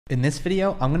In this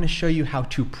video, I'm going to show you how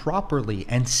to properly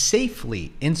and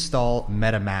safely install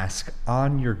MetaMask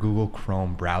on your Google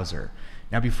Chrome browser.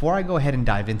 Now, before I go ahead and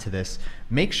dive into this,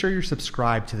 make sure you're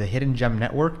subscribed to the Hidden Gem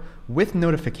Network with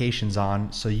notifications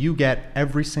on so you get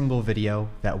every single video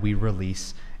that we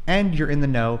release and you're in the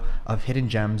know of hidden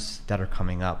gems that are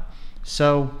coming up.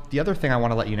 So the other thing I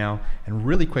want to let you know, and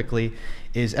really quickly,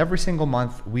 is every single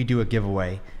month we do a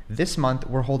giveaway. This month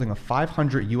we're holding a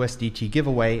 500 USDT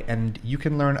giveaway, and you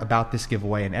can learn about this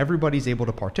giveaway and everybody's able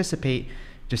to participate.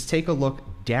 Just take a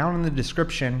look down in the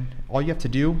description. All you have to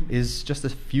do is just a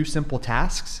few simple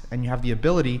tasks and you have the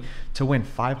ability to win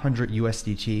 500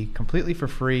 USDT completely for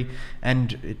free,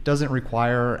 and it doesn't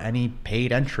require any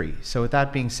paid entry. So with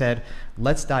that being said,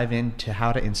 let's dive into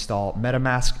how to install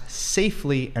MetaMask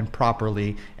safely and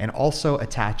properly and also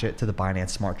attach it to the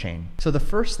Binance Smart Chain. So the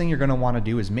first thing you're going to want to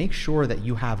do is make sure that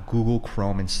you have Google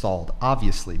Chrome installed,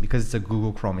 obviously, because it's a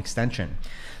Google Chrome extension.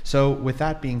 So with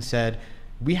that being said,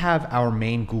 we have our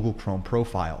main Google Chrome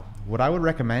profile. What I would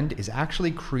recommend is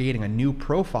actually creating a new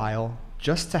profile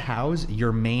just to house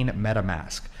your main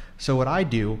MetaMask. So what I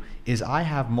do is I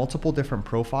have multiple different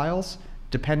profiles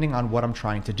depending on what I'm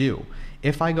trying to do.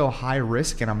 If I go high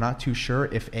risk and I'm not too sure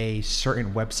if a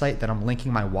certain website that I'm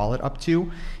linking my wallet up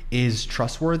to is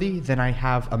trustworthy, then I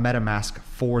have a MetaMask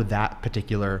for that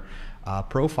particular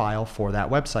profile for that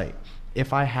website.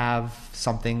 If I have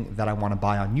something that I want to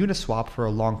buy on Uniswap for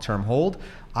a long-term hold,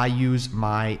 I use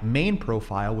my main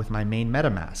profile with my main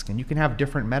MetaMask, and you can have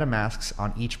different MetaMasks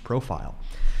on each profile.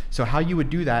 So how you would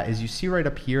do that is you see right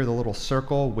up here the little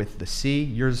circle with the C.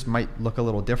 Yours might look a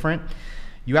little different.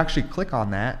 You actually click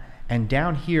on that, and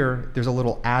down here there's a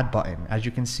little add button. As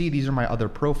you can see, these are my other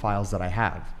profiles that I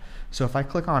have. So if I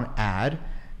click on add,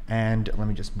 and let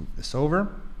me just move this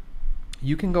over,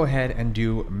 you can go ahead and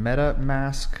do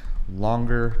MetaMask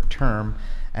longer term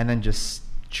and then just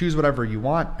choose whatever you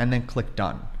want and then click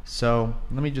done. So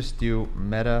let me just do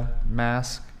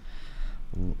MetaMask.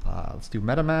 Let's do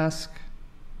MetaMask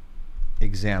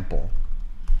example.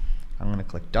 I'm going to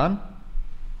click done.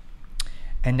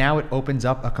 And now it opens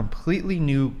up a completely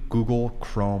new Google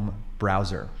Chrome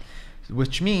browser,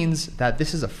 which means that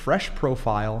this is a fresh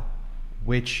profile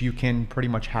which you can pretty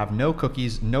much have no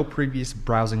cookies, no previous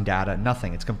browsing data,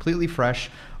 nothing. It's completely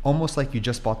fresh, almost like you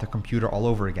just bought the computer all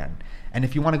over again. And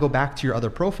if you want to go back to your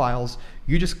other profiles,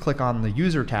 you just click on the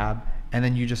user tab and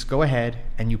then you just go ahead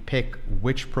and you pick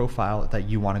which profile that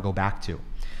you want to go back to.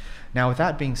 Now with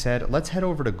that being said, let's head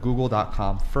over to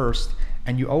google.com first,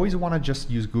 and you always want to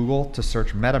just use Google to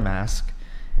search MetaMask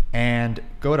and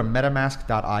go to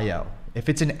metamask.io. If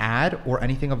it's an ad or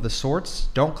anything of the sorts,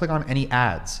 don't click on any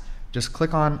ads. Just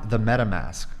click on the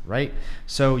MetaMask, right?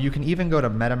 So you can even go to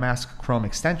MetaMask Chrome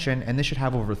extension, and this should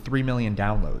have over 3 million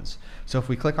downloads. So if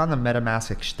we click on the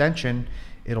MetaMask extension,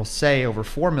 it'll say over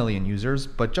 4 million users,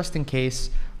 but just in case,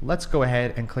 let's go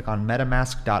ahead and click on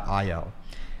metamask.io.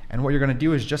 And what you're gonna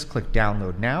do is just click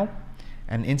download now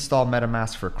and install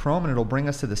MetaMask for Chrome, and it'll bring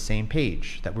us to the same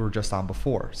page that we were just on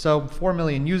before. So 4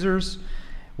 million users,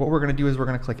 what we're gonna do is we're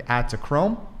gonna click add to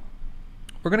Chrome.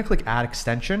 We're gonna click add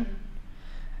extension,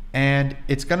 and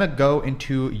it's gonna go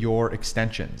into your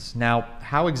extensions. Now,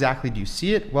 how exactly do you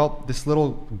see it? Well, this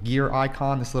little gear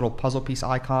icon, this little puzzle piece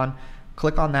icon,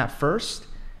 click on that first,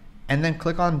 and then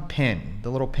click on pin, the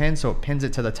little pin, so it pins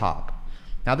it to the top.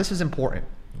 Now this is important.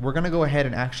 We're gonna go ahead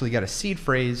and actually get a seed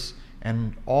phrase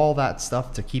and all that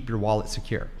stuff to keep your wallet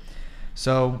secure.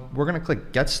 So we're gonna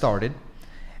click get started,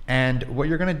 and what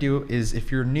you're gonna do is,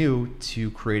 if you're new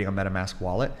to creating a MetaMask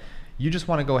wallet, you just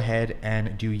want to go ahead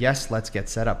and do yes, let's get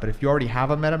set up. But if you already have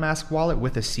a MetaMask wallet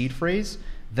with a seed phrase,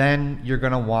 then you're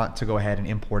going to want to go ahead and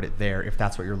import it there if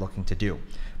that's what you're looking to do.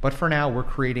 But for now, we're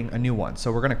creating a new one.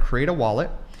 So we're going to create a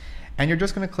wallet, and you're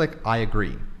just going to click I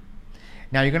agree.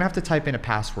 Now you're going to have to type in a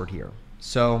password here.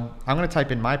 So I'm going to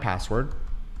type in my password.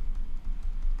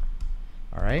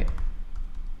 All right.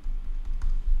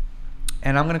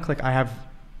 And I'm going to click I have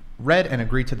read and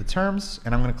agreed to the terms,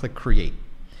 and I'm going to click create.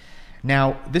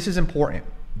 Now, this is important.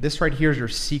 This right here is your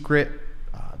secret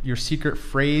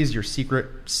phrase, your secret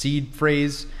seed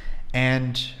phrase,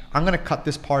 and I'm going to cut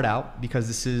this part out because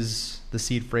this is the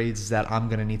seed phrase that I'm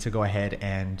going to need to go ahead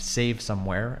and save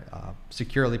somewhere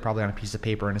securely, probably on a piece of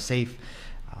paper in a safe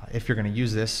if you're going to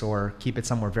use this, or keep it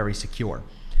somewhere very secure.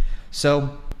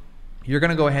 So you're going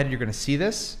to go ahead and you're going to see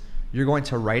this. You're going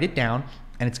to write it down,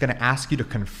 and it's going to ask you to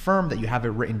confirm that you have it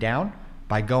written down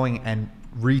by going and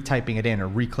retyping it in or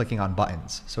re-clicking on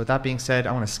buttons. So with that being said,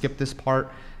 I want to skip this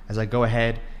part as I go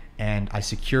ahead and I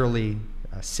securely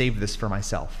save this for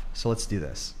myself. So let's do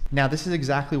this. Now, this is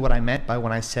exactly what I meant by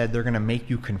when I said they're gonna make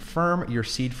you confirm your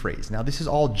seed phrase. Now, this is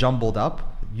all jumbled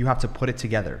up. You have to put it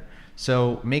together.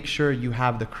 So make sure you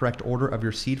have the correct order of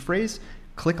your seed phrase.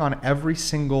 Click on every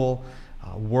single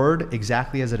word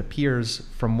exactly as it appears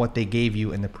from what they gave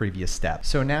you in the previous step.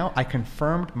 So now I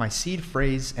confirmed my seed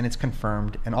phrase and it's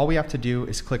confirmed, and all we have to do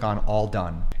is click on all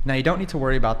done. Now you don't need to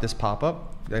worry about this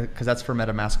pop-up because that's for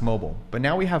MetaMask Mobile, but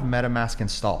now we have MetaMask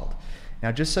installed.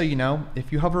 Now just so you know,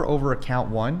 if you hover over account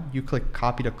 1, you click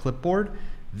copy to clipboard,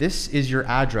 this is your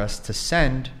address to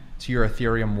send to your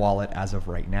Ethereum wallet as of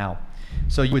right now.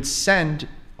 So you would send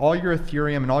all your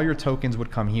Ethereum and all your tokens would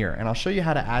come here. And I'll show you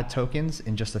how to add tokens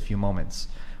in just a few moments.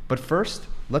 But first,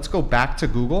 let's go back to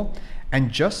Google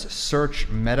and just search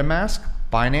MetaMask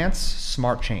Binance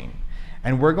Smart Chain.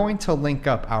 And we're going to link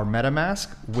up our MetaMask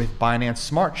with Binance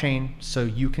Smart Chain so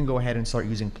you can go ahead and start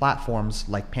using platforms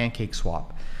like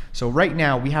Pancakeswap. So right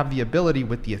now we have the ability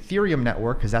with the Ethereum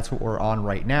network, because that's what we're on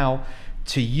right now,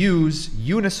 to use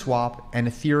Uniswap and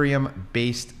Ethereum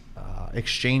based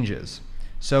exchanges.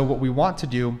 So what we want to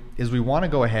do is we want to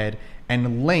go ahead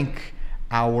and link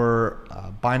our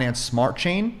Binance Smart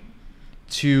Chain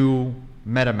to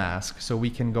MetaMask so we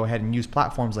can go ahead and use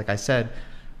platforms, like I said,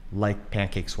 like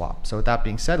Pancakeswap. So with that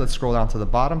being said, let's scroll down to the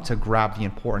bottom to grab the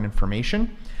important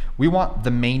information. We want the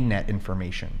mainnet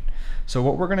information. So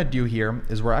what we're going to do here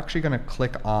is we're actually going to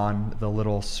click on the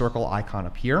little circle icon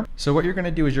up here. So what you're going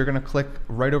to do is you're going to click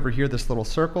right over here, this little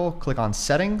circle, click on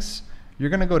settings. You're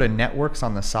going to go to networks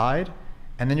on the side,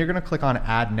 and then you're going to click on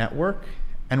add network,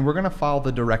 and we're going to follow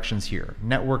the directions here.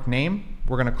 Network name,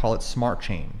 we're going to call it Smart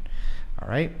Chain. All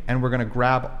right, and we're going to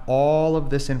grab all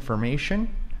of this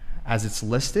information as it's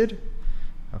listed.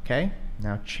 Okay,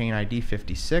 now chain ID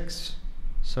 56.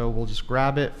 So we'll just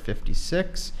grab it,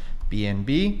 56,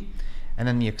 BNB, and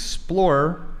then the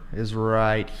Explorer is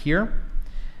right here.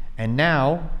 And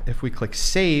now if we click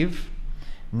save,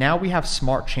 now we have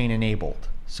Smart Chain enabled.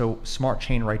 So Smart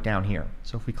Chain right down here.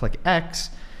 So if we click X,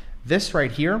 this right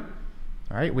here,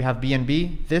 all right, we have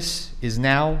BNB. This is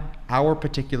now our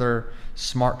particular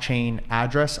Smart Chain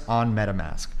address on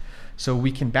MetaMask. So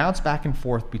we can bounce back and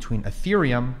forth between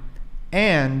Ethereum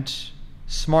and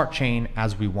Smart Chain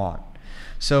as we want.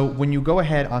 So when you go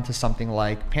ahead onto something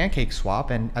like Pancakeswap,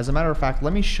 and as a matter of fact,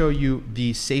 let me show you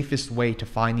the safest way to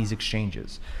find these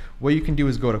exchanges. What you can do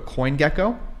is go to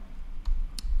CoinGecko,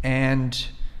 and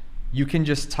you can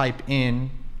just type in,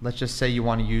 let's just say you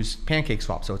want to use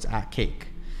Pancakeswap, so it's @cake,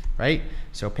 right?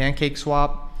 So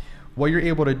Pancakeswap, what you're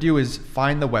able to do is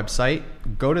find the website,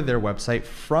 go to their website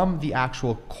from the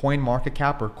actual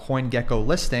CoinMarketCap or CoinGecko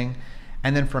listing,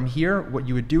 and then from here, what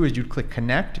you would do is you'd click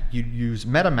connect, you'd use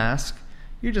MetaMask,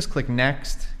 you just click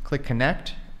next, click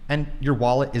connect, and your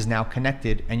wallet is now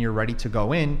connected and you're ready to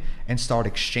go in and start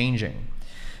exchanging.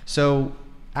 So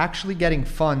actually getting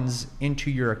funds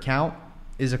into your account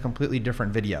is a completely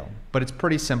different video, but it's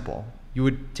pretty simple. You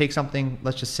would take something,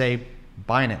 let's just say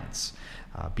Binance,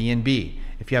 BNB.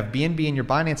 If you have BNB in your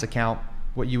Binance account,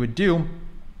 what you would do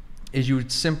is you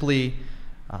would simply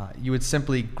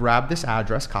grab this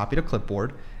address, copy to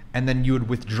clipboard, and then you would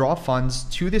withdraw funds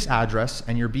to this address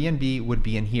and your BNB would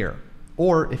be in here.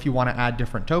 Or if you want to add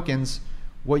different tokens,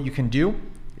 what you can do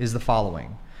is the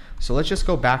following. So let's just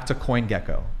go back to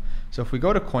CoinGecko. So if we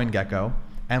go to CoinGecko,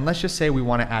 and let's just say we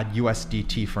want to add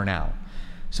USDT for now.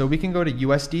 So we can go to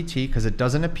USDT because it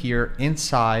doesn't appear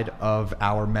inside of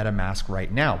our MetaMask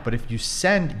right now. But if you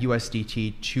send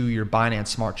USDT to your Binance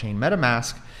Smart Chain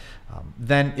MetaMask,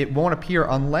 then it won't appear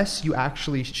unless you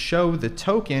actually show the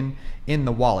token in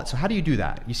the wallet. So how do you do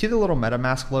that? You see the little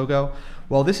MetaMask logo?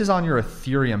 Well, this is on your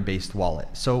Ethereum based wallet.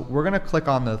 So we're going to click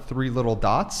on the three little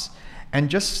dots, and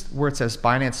just where it says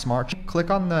Binance Smart Chain, click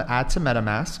on the add to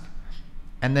MetaMask,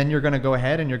 and then you're going to go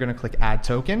ahead and you're going to click add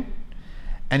token.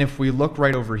 And if we look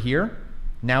right over here,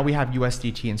 now we have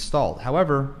USDT installed.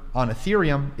 However, on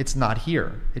Ethereum, it's not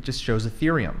here. It just shows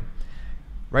Ethereum.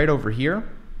 Right over here,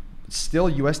 still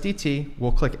USDT,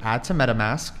 we'll click add to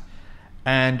MetaMask,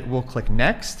 and we'll click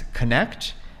next,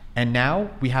 connect, and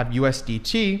now we have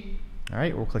USDT. All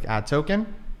right, we'll click add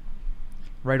token.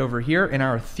 Right over here in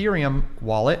our Ethereum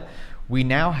wallet, we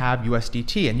now have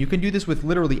USDT, and you can do this with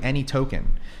literally any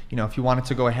token. You know, if you wanted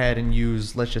to go ahead and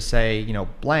use, let's just say, you know,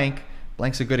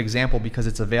 Blank's a good example because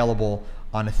it's available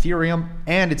on Ethereum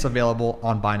and it's available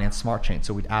on Binance Smart Chain.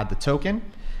 So we'd add the token,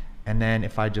 and then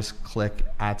if I just click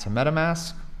add to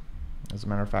MetaMask, as a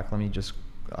matter of fact, let me just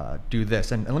do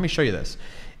this, and let me show you this.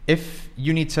 If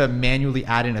you need to manually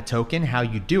add in a token, how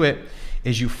you do it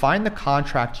is you find the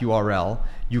contract URL,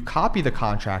 you copy the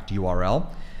contract URL,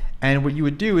 and what you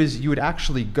would do is you would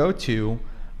actually go to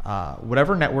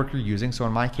whatever network you're using, so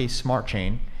in my case, Smart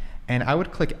Chain, and I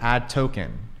would click Add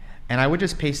Token. And I would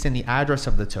just paste in the address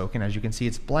of the token. As you can see,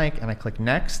 it's blank, and I click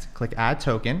Next, click Add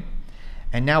Token.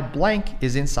 And now blank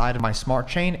is inside of my Smart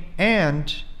Chain,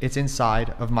 and it's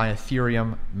inside of my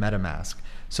Ethereum MetaMask.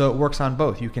 So it works on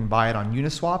both. You can buy it on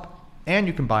Uniswap, and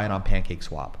you can buy it on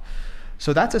Pancakeswap.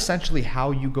 So that's essentially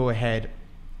how you go ahead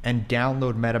and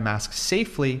download MetaMask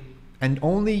safely and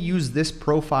only use this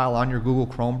profile on your Google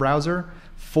Chrome browser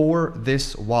for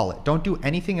this wallet. Don't do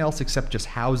anything else except just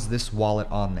house this wallet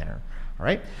on there. All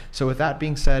right. So with that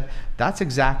being said, that's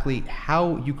exactly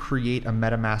how you create a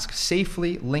MetaMask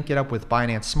safely, link it up with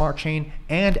Binance Smart Chain,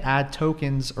 and add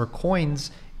tokens or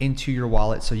coins into your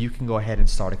wallet so you can go ahead and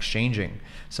start exchanging.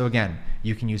 So again,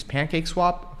 you can use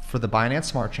Pancakeswap for the Binance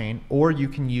Smart Chain, or you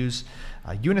can use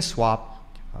Uniswap,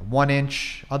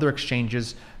 1inch, other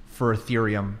exchanges for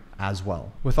Ethereum as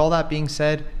well. With all that being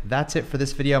said, that's it for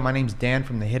this video. My name's Dan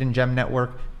from the Hidden Gem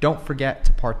Network. Don't forget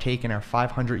to partake in our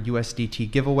 500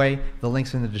 USDT giveaway. The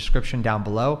link's in the description down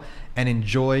below, and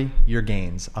enjoy your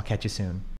gains. I'll catch you soon.